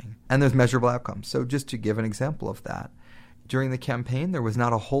campaigning. And there's measurable outcomes. So just to give an example of that, during the campaign, there was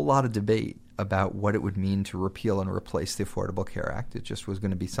not a whole lot of debate about what it would mean to repeal and replace the Affordable Care Act. It just was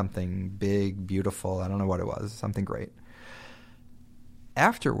going to be something big, beautiful, I don't know what it was, something great.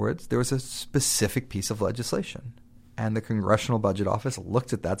 Afterwards, there was a specific piece of legislation, and the Congressional Budget Office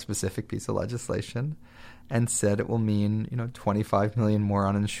looked at that specific piece of legislation and said it will mean, 25 million more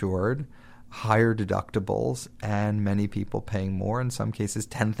uninsured, higher deductibles, and many people paying more, in some cases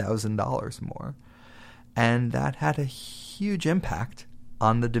 $10,000 more. And that had a huge impact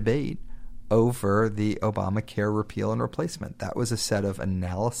on the debate over the Obamacare repeal and replacement. That was a set of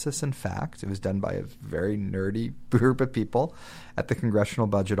analysis and facts. It was done by a very nerdy group of people at the Congressional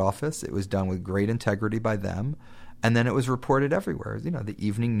Budget Office. It was done with great integrity by them. And then it was reported everywhere. The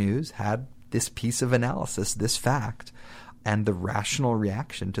evening news had this piece of analysis, this fact. And the rational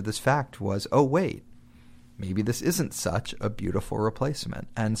reaction to this fact was, oh, wait, maybe this isn't such a beautiful replacement.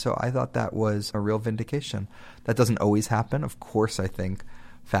 And so I thought that was a real vindication. That doesn't always happen. Of course, I think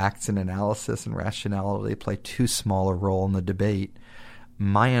facts and analysis and rationality play too small a role in the debate.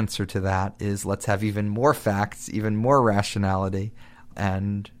 My answer to that is let's have even more facts, even more rationality.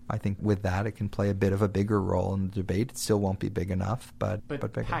 And I think with that, it can play a bit of a bigger role in the debate. It still won't be big enough, but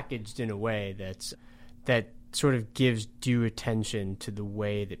bigger. Packaged in a way that sort of gives due attention to the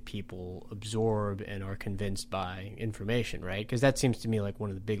way that people absorb and are convinced by information, right? Because that seems to me like one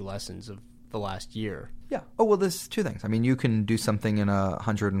of the big lessons of the last year. Yeah. Oh, well, there's two things. I mean, you can do something in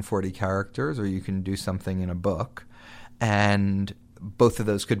 140 characters or you can do something in a book. And both of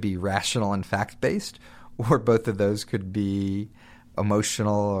those could be rational and fact-based, or both of those could be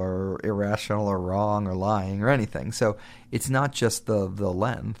emotional or irrational or wrong or lying or anything. So it's not just the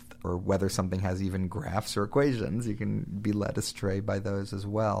length or whether something has even graphs or equations. You can be led astray by those as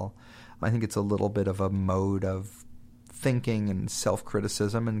well. I think it's a little bit of a mode of thinking and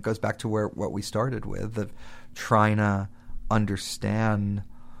self-criticism, and it goes back to what we started with, of trying to understand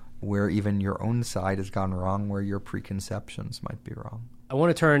where even your own side has gone wrong, where your preconceptions might be wrong. I want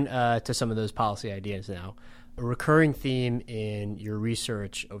to turn to some of those policy ideas now. A recurring theme in your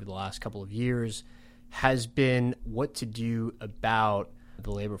research over the last couple of years has been what to do about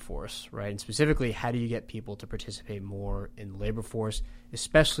the labor force, right? And specifically, how do you get people to participate more in the labor force,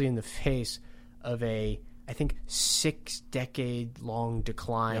 especially in the face of I think 6-decade-long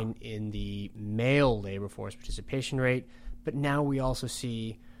decline in the male labor force participation rate. But now we also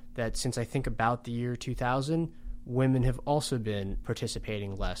see that since I think about the year 2000, women have also been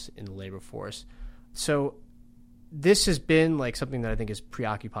participating less in the labor force. So this has been like something that I think has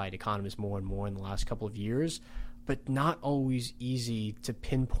preoccupied economists more and more in the last couple of years, but not always easy to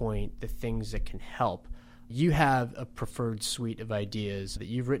pinpoint the things that can help. You have a preferred suite of ideas that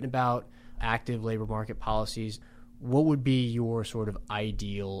you've written about, active labor market policies. What would be your sort of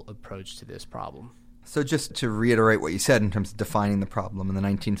ideal approach to this problem? So just to reiterate what you said in terms of defining the problem, in the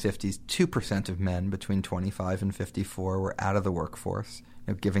 1950s, 2% of men between 25 and 54 were out of the workforce,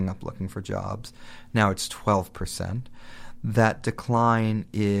 giving up looking for jobs. Now it's 12%. That decline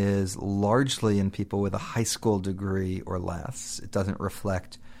is largely in people with a high school degree or less. It doesn't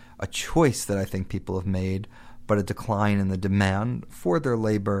reflect a choice that I think people have made, but a decline in the demand for their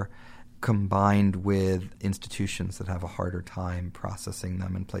labor combined with institutions that have a harder time processing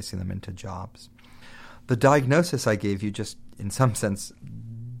them and placing them into jobs. The diagnosis I gave you just, in some sense,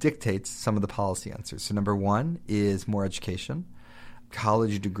 dictates some of the policy answers. So number one is more education.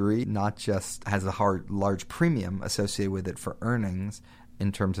 College degree not just has a large premium associated with it for earnings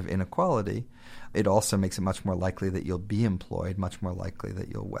in terms of inequality, it also makes it much more likely that you'll be employed, much more likely that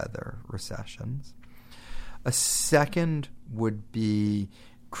you'll weather recessions. A second would be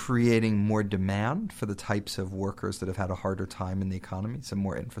creating more demand for the types of workers that have had a harder time in the economy. So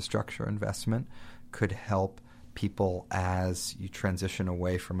more infrastructure investment could help people as you transition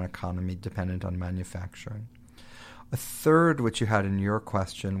away from an economy dependent on manufacturing. A third, which you had in your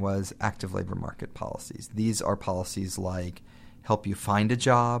question, was active labor market policies. These are policies like help you find a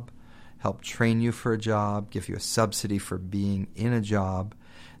job, help train you for a job, give you a subsidy for being in a job.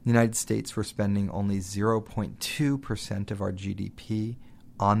 In the United States, we're spending only 0.2% of our GDP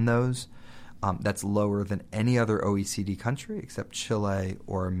on those. That's lower than any other OECD country except Chile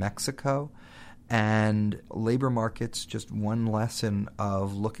or Mexico. And labor markets, just one lesson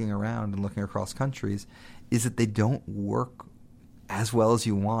of looking around and looking across countries, is that they don't work as well as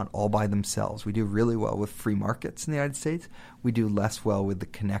you want all by themselves. We do really well with free markets in the United States. We do less well with the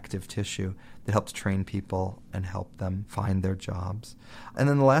connective tissue that helps train people and help them find their jobs. And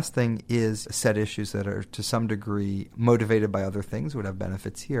then the last thing is set issues that are to some degree motivated by other things would have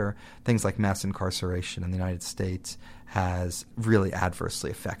benefits here. Things like mass incarceration in the United States has really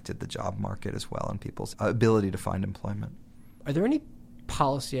adversely affected the job market as well and people's ability to find employment. Are there any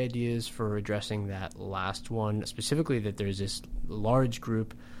policy ideas for addressing that last one, specifically that there's this large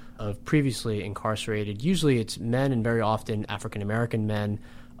group of previously incarcerated, usually it's men and very often African-American men,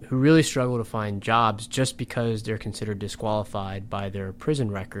 who really struggle to find jobs just because they're considered disqualified by their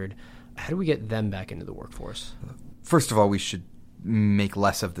prison record? How do we get them back into the workforce? First of all, we should make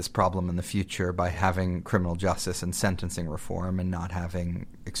less of this problem in the future by having criminal justice and sentencing reform and not having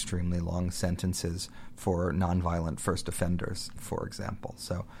extremely long sentences for nonviolent first offenders, for example.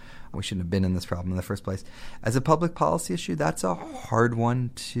 So we shouldn't have been in this problem in the first place. As a public policy issue, that's a hard one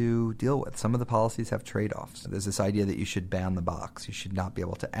to deal with. Some of the policies have trade-offs. There's this idea that you should ban the box. You should not be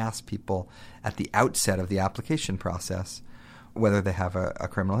able to ask people at the outset of the application process whether they have a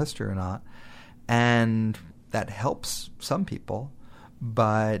criminal history or not. And that helps some people,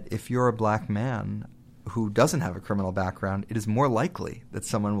 but if you're a black man who doesn't have a criminal background, it is more likely that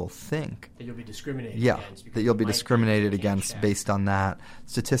someone will think that you'll be discriminated against. That you'll be discriminated against based on that,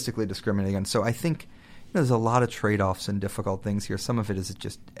 statistically discriminated against. So I think there's a lot of trade-offs and difficult things here. Some of it is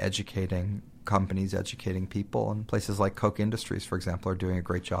just educating companies, educating people, and places like Koch Industries, for example, are doing a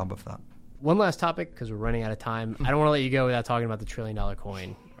great job of that. One last topic, because we're running out of time. I don't want to let you go without talking about the $1 trillion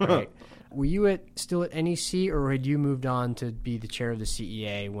coin. Right? Were you still at NEC, or had you moved on to be the chair of the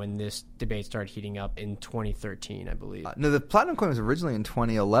CEA when this debate started heating up in 2013, I believe? No, the platinum coin was originally in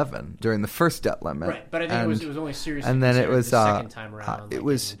 2011 during the first debt limit. Right, but I think it was only seriously and then considered it was, the second time around. It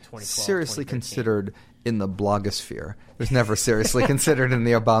was 2012, seriously 2013. considered in the blogosphere. It was never seriously considered in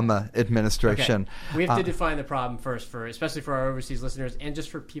the Obama administration. Okay. We have to define the problem first, especially for our overseas listeners and just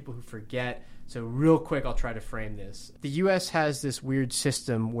for people who forget. So real quick, I'll try to frame this. The U.S. has this weird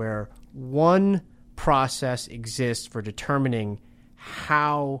system where one process exists for determining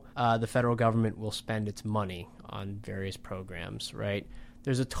how the federal government will spend its money on various programs, right?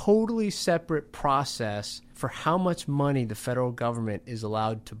 There's a totally separate process for how much money the federal government is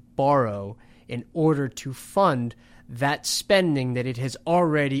allowed to borrow in order to fund that spending that it has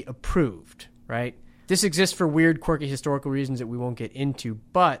already approved, right? This exists for weird, quirky historical reasons that we won't get into,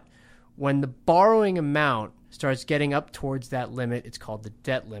 but when the borrowing amount starts getting up towards that limit, it's called the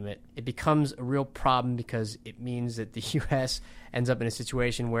debt limit, it becomes a real problem because it means that the U.S. ends up in a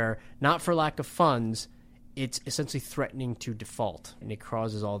situation where, not for lack of funds, it's essentially threatening to default, and it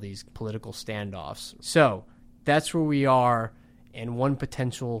causes all these political standoffs. So that's where we are, and one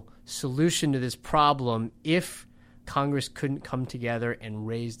potential solution to this problem, if Congress couldn't come together and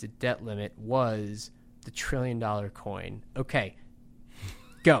raise the debt limit, was the $1 trillion coin. Okay,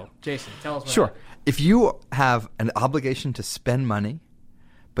 go. Jason, tell us what Sure. happened. If you have an obligation to spend money,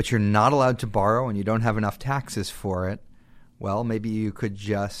 but you're not allowed to borrow and you don't have enough taxes for it, well, maybe you could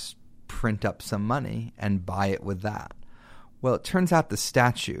just print up some money and buy it with that. Well, it turns out the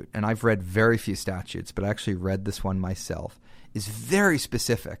statute, and I've read very few statutes, but I actually read this one myself, is very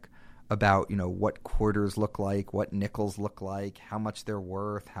specific about, what quarters look like, what nickels look like, how much they're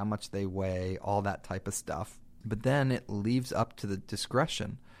worth, how much they weigh, all that type of stuff. But then it leaves up to the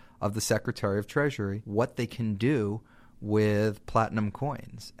discretion of the Secretary of Treasury what they can do with platinum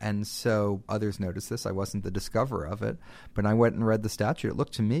coins. And so others noticed this. I wasn't the discoverer of it, but I went and read the statute. It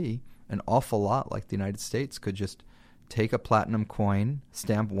looked to me an awful lot like the United States could just take a platinum coin,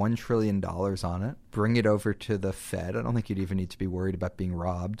 stamp $1 trillion on it, bring it over to the Fed. I don't think you'd even need to be worried about being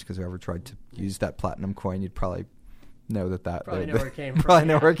robbed, because whoever tried to use that platinum coin, you'd probably know Probably know where it came from. Probably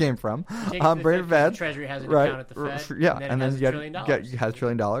know where it came from. Bring it to Fed. The Treasury has an account at the Fed. Yeah, and then it has $1 trillion. You has $1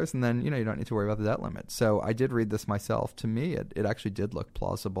 trillion, and then you don't need to worry about the debt limit. So I did read this myself. To me, it actually did look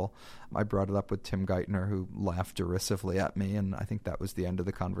plausible. I brought it up with Tim Geithner, who laughed derisively at me, and I think that was the end of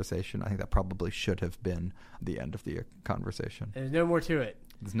the conversation. I think that probably should have been the end of the conversation. There's no more to it.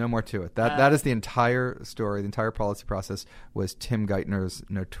 There's no more to it. That is the entire story. The entire policy process was Tim Geithner's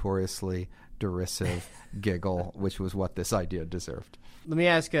notoriously derisive giggle, which was what this idea deserved. Let me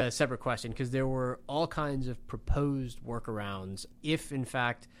ask a separate question, because there were all kinds of proposed workarounds if, in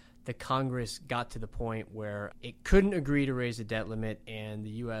fact, the Congress got to the point where it couldn't agree to raise the debt limit and the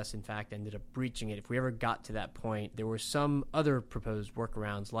U.S., in fact, ended up breaching it. If we ever got to that point, there were some other proposed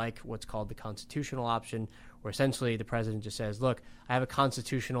workarounds, like what's called the constitutional option, where essentially the president just says, look, I have a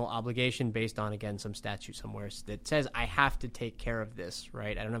constitutional obligation based on, again, some statute somewhere that says I have to take care of this,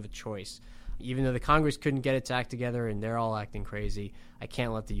 right? I don't have a choice. Even though the Congress couldn't get its act together and they're all acting crazy, I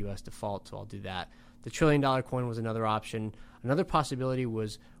can't let the U.S. default, so I'll do that. The $1 trillion coin was another option. Another possibility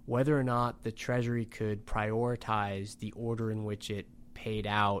was whether or not the Treasury could prioritize the order in which it paid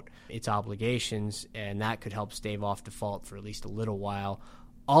out its obligations, and that could help stave off default for at least a little while.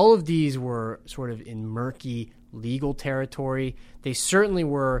 All of these were sort of in murky legal territory. They certainly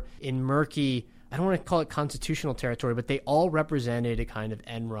were in murky, I don't want to call it constitutional territory, but they all represented a kind of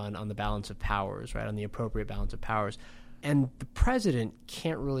end run on the balance of powers, right, on the appropriate balance of powers. And the president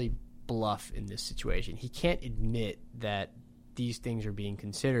can't really bluff in this situation. He can't admit that these things are being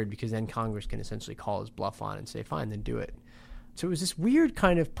considered, because then Congress can essentially call his bluff on and say, fine, then do it. So it was this weird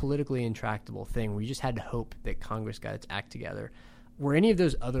kind of politically intractable thing where you just had to hope that Congress got its act together. Were any of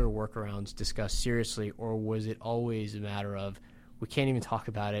those other workarounds discussed seriously, or was it always a matter of, we can't even talk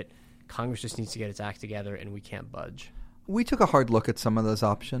about it, Congress just needs to get its act together and we can't budge? We took a hard look at some of those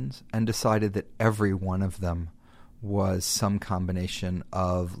options and decided that every one of them was some combination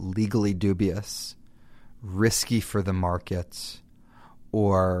of legally dubious, risky for the markets,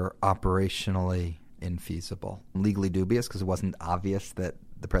 or operationally infeasible. Legally dubious because it wasn't obvious that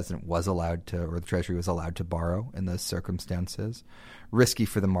the president was allowed to, or the Treasury was allowed to borrow in those circumstances. Risky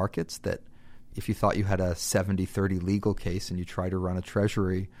for the markets, that if you thought you had a 70-30 legal case and you try to run a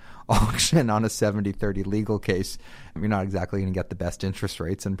Treasury auction on a 70-30 legal case, you're not exactly going to get the best interest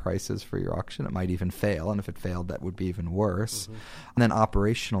rates and prices for your auction. It might even fail, and if it failed, that would be even worse. Mm-hmm. And then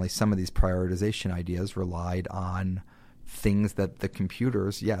operationally, some of these prioritization ideas relied on things that the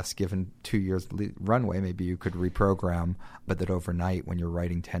computers, yes, given 2 years runway, maybe you could reprogram, but that overnight when you're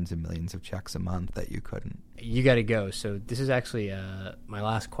writing tens of millions of checks a month that you couldn't. You got to go. So this is actually my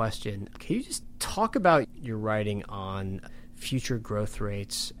last question. Can you just talk about your writing on future growth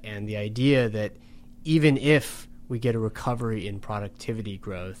rates and the idea that even if we get a recovery in productivity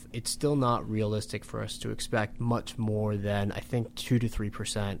growth, it's still not realistic for us to expect much more than, I think, 2 to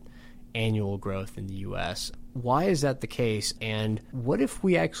 3% annual growth in the U.S. Why is that the case? And what if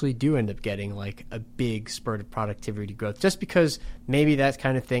we actually do end up getting like a big spurt of productivity growth? Just because maybe that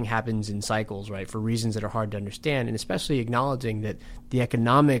kind of thing happens in cycles, right, for reasons that are hard to understand, and especially acknowledging that the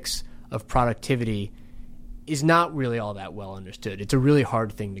economics of productivity is not really all that well understood. It's a really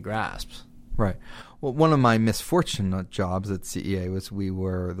hard thing to grasp. Right. Well, one of my misfortunate jobs at CEA was we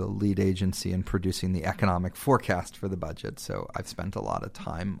were the lead agency in producing the economic forecast for the budget, so I've spent a lot of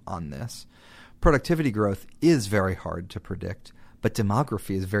time on this. Productivity growth is very hard to predict, but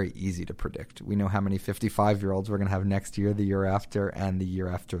demography is very easy to predict. We know how many 55-year-olds we're going to have next year, the year after, and the year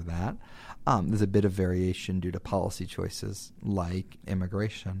after that. There's a bit of variation due to policy choices like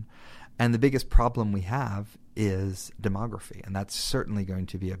immigration. And the biggest problem we have is demography, and that's certainly going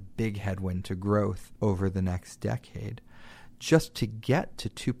to be a big headwind to growth over the next decade. Just to get to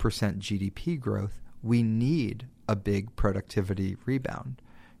 2% GDP growth, we need a big productivity rebound.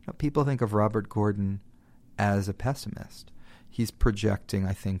 People think of Robert Gordon as a pessimist. He's projecting,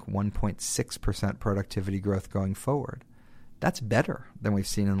 I think, 1.6% productivity growth going forward. That's better than we've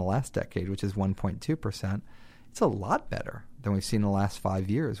seen in the last decade, which is 1.2%. It's a lot better than we've seen in the last 5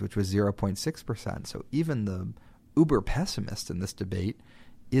 years, which was 0.6%. So even the uber pessimist in this debate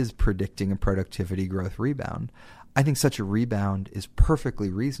is predicting a productivity growth rebound. I think such a rebound is perfectly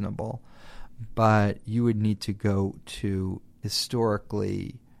reasonable, but you would need to go to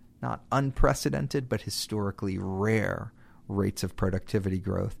historically, not unprecedented, but historically rare rates of productivity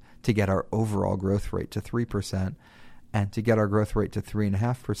growth to get our overall growth rate to 3%. And to get our growth rate to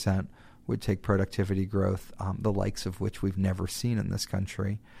 3.5% would take productivity growth, the likes of which we've never seen in this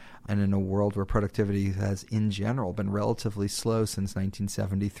country. And in a world where productivity has, in general, been relatively slow since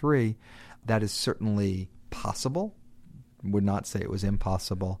 1973, that is certainly possible. Would not say it was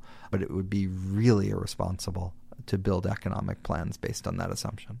impossible, but it would be really irresponsible to build economic plans based on that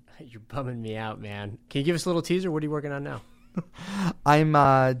assumption. You're bumming me out, man. Can you give us a little teaser? What are you working on now? I'm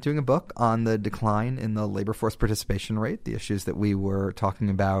doing a book on the decline in the labor force participation rate, the issues that we were talking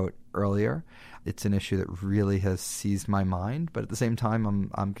about earlier. It's an issue that really has seized my mind, but at the same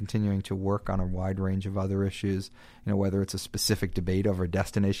time, I'm continuing to work on a wide range of other issues, whether it's a specific debate over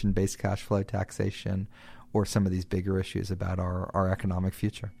destination-based cash flow taxation or some of these bigger issues about our economic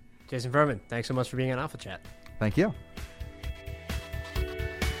future. Jason Furman, thanks so much for being on Alpha Chat. Thank you.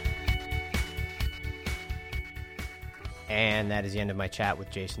 And that is the end of my chat with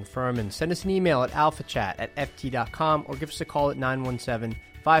Jason Furman. Send us an email at alphachat@ft.com or give us a call at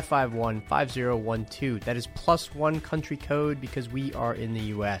 917-551-5012. That is +1 country code because we are in the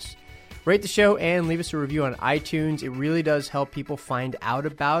U.S. Rate the show and leave us a review on iTunes. It really does help people find out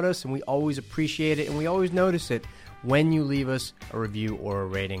about us, and we always appreciate it, and we always notice it when you leave us a review or a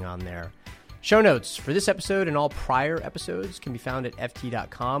rating on there. Show notes for this episode and all prior episodes can be found at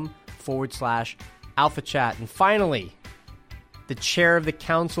ft.com/alphachat. And finally, the chair of the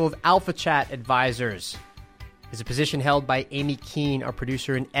Council of Alpha Chat Advisors is a position held by Amy Keene, our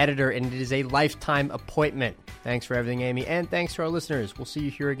producer and editor, and it is a lifetime appointment. Thanks for everything, Amy, and thanks to our listeners. We'll see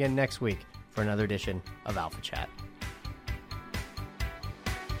you here again next week for another edition of Alpha Chat.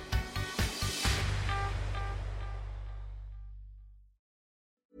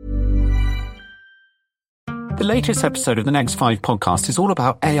 The latest episode of the Next 5 podcast is all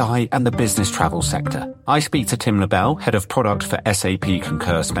about AI and the business travel sector. I speak to Tim LaBelle, head of product for SAP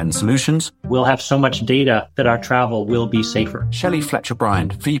Concur Spend Solutions. We'll have so much data that our travel will be safer. Shelley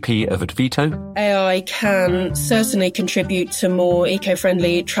Fletcher-Bryant, VP of Advito. AI can certainly contribute to more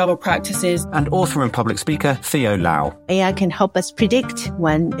eco-friendly travel practices. And author and public speaker Theo Lau. AI can help us predict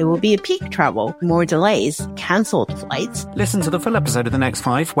when it will be a peak travel, more delays, cancelled flights. Listen to the full episode of the Next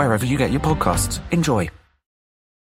 5 wherever you get your podcasts. Enjoy.